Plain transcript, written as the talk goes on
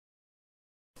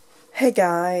Hey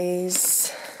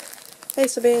guys, hey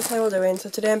Sabine, how are you doing? So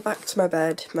today I'm back to my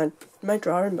bed, my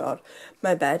drawing board,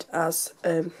 my bed, as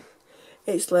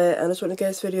it's late and I just want to get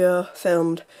this video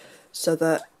filmed so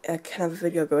that I can have a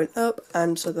video going up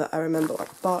and so that I remember what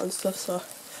I bought and stuff. So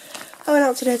I went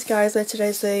out today to Guiseley.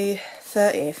 Today's the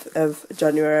 30th of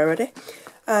January already,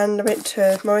 and I went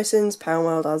to Morrisons,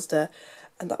 Poundworld, Asda,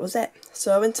 and that was it.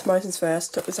 So I went to Morrisons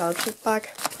first, took this out of the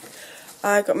bag.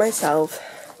 I got myself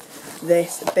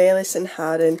this Baileys and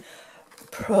Harden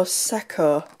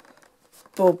Prosecco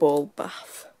bubble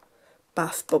bath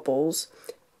bubbles,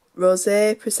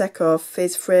 Rosé Prosecco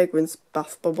Fizz Fragrance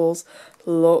bath bubbles.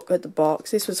 Look at the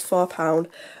box. This was £4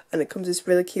 and it comes with this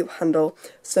really cute handle,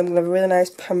 so I'm going to have a really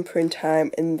nice pampering time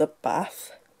in the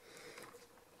bath.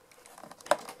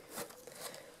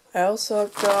 I also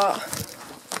got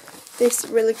this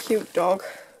really cute dog.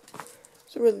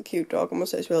 It's a really cute dog, I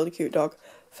must say it's a really cute dog,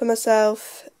 for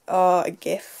myself, or a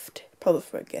gift, probably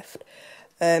for a gift.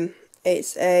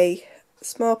 It's a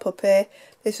small puppy.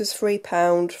 This was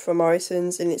 £3 from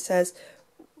Morrisons, and it says,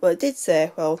 well, it did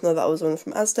say, well, no, that was one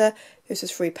from Asda. This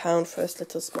was £3 for this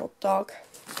little small dog.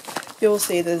 You'll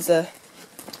see there's a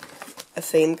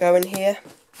theme going here.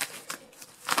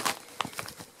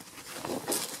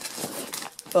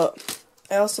 But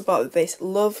I also bought this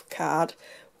love card,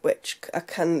 which I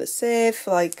can save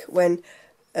for like when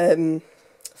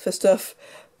for stuff.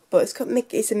 But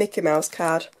it's a Mickey Mouse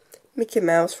card. Mickey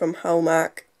Mouse from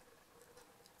Hallmark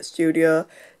Studio.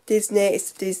 Disney,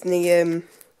 it's Disney,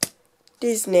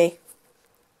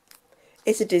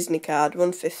 it's a Disney card,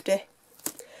 £1.50.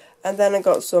 And then I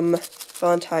got some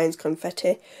Valentine's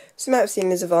confetti. So you might have seen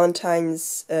there's a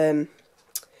Valentine's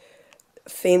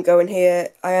theme going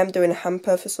here. I am doing a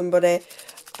hamper for somebody,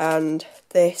 and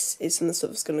this is some of the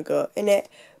stuff that's going to go in it.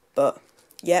 But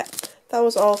yeah, that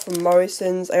was all from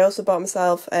Morrisons. I also bought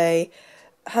myself a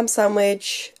ham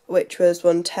sandwich, which was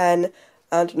 £1.10,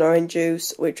 and an orange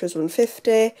juice, which was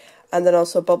 £1.50, and then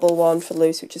also a bubble one for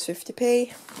Lucy, which is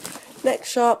 50p. Next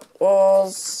shop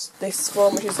was this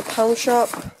one, which is a pound shop.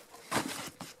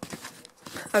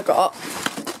 I got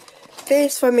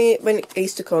this for me when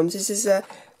Easter comes. This is a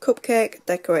cupcake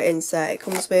decorating set. It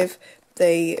comes with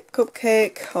the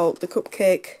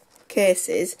cupcake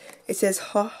cases. It says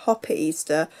Happy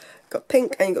Easter. Got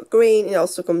pink and you got green. It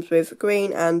also comes with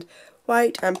green and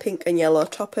white and pink and yellow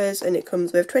toppers, and it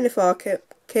comes with 24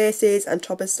 cases and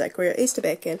toppers to decorate Easter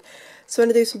baking. So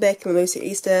when I do some baking with Lucy at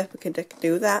Easter, we can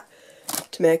do that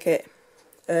to make it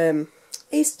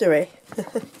Eastery.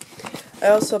 I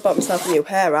also bought myself a new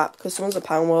hair wrap because the one's at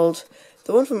Poundworld.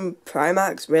 The one from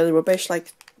Primark's really rubbish.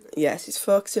 Like, yes, it's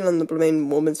focusing on the blooming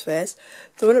woman's face.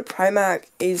 The one at Primark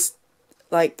is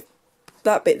like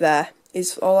that bit there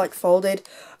is all like folded,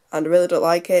 and I really don't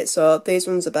like it. So these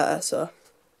ones are better. So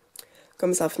got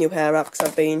myself a new hair wrap because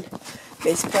I've been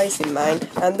misplacing mine.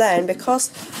 And then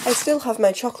because I still have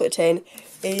my chocolate tin,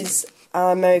 is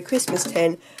a Merry Christmas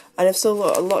tin, and I've still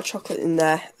got a lot of chocolate in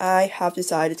there, I have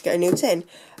decided to get a new tin.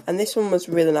 And this one was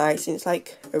really nice, and it's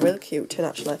like a really cute tin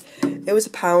actually. It was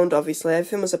 £1, obviously,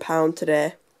 everything was £1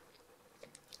 today.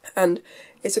 And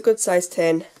it's a good sized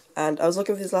tin, and I was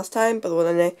looking for this last time, but there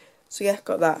wasn't any, so yeah,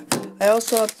 got that. I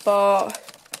also bought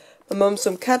my mum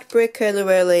some Cadbury Curly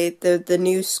Wurly, the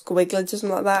new squigglets or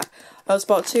something like that. I also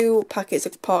bought 2 packets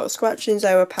of pork scratchings,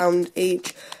 they were £1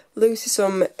 each. Lucy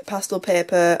some pastel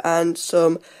paper and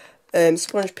some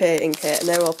sponge painting kit, and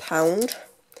they were all £1.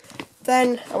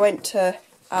 Then I went to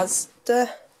Asda.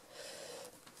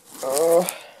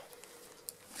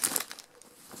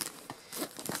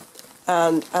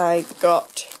 And I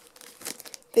got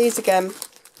these again.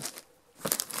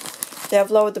 They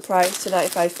have lowered the price to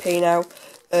 95p now.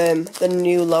 The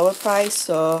new lower price,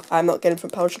 so I'm not getting from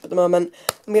Pound Shop at the moment.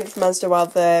 I'm getting from Asda while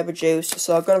they're reduced,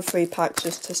 so I've got a 3 packs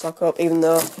just to stock up, even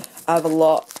though I have a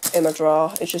lot in my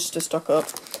drawer. It's just to stock up.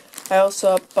 I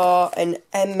also bought an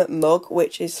M mug,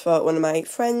 which is for one of my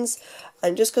friends,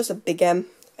 and just goes a big M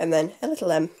and then a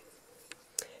little M.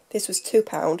 This was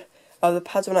 £2. Oh, the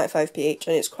pads were 95p each,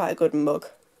 and it's quite a good mug.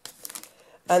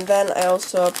 And then I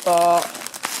also bought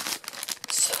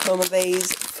some of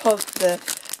these for the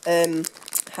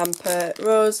hamper.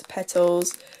 Rose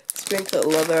petals, sprinkled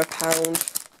leather,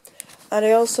 £1. And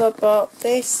I also bought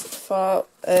this for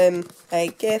a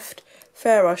gift.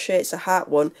 Fair Rocher, it's a heart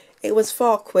one. It was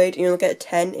 £4 and you'll get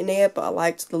 10 in here, but I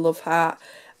liked the love heart,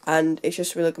 and it's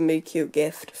just really going to be a cute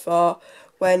gift for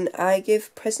when I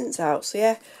give presents out. So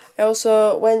yeah, I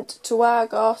also went to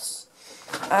Argos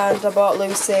and I bought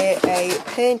Lucy a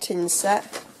painting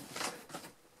set,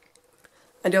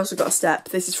 and I also got a step.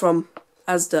 This is from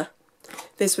Asda.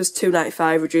 This was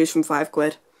 £2.95, reduced from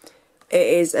 £5. it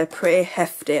is a pretty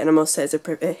hefty, and I must say it's a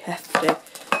pretty hefty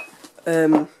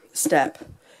step.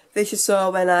 This is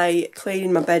so when I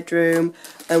clean my bedroom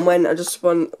and when I just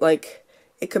want, like,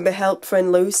 it can be helped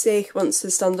friend Lucy wants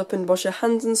to stand up and wash her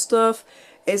hands and stuff.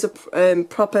 It's a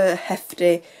proper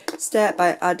hefty step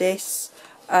by Addis,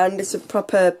 and it's a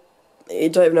proper, you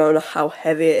don't even know how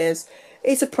heavy it is.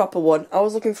 It's a proper one. I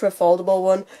was looking for a foldable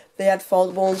one. They had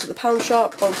foldable ones at the pound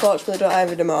shop, but unfortunately I don't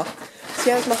have any more. So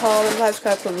yeah, that's my haul, and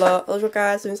subscribe for a lot. I love you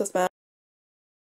guys, doing so smart.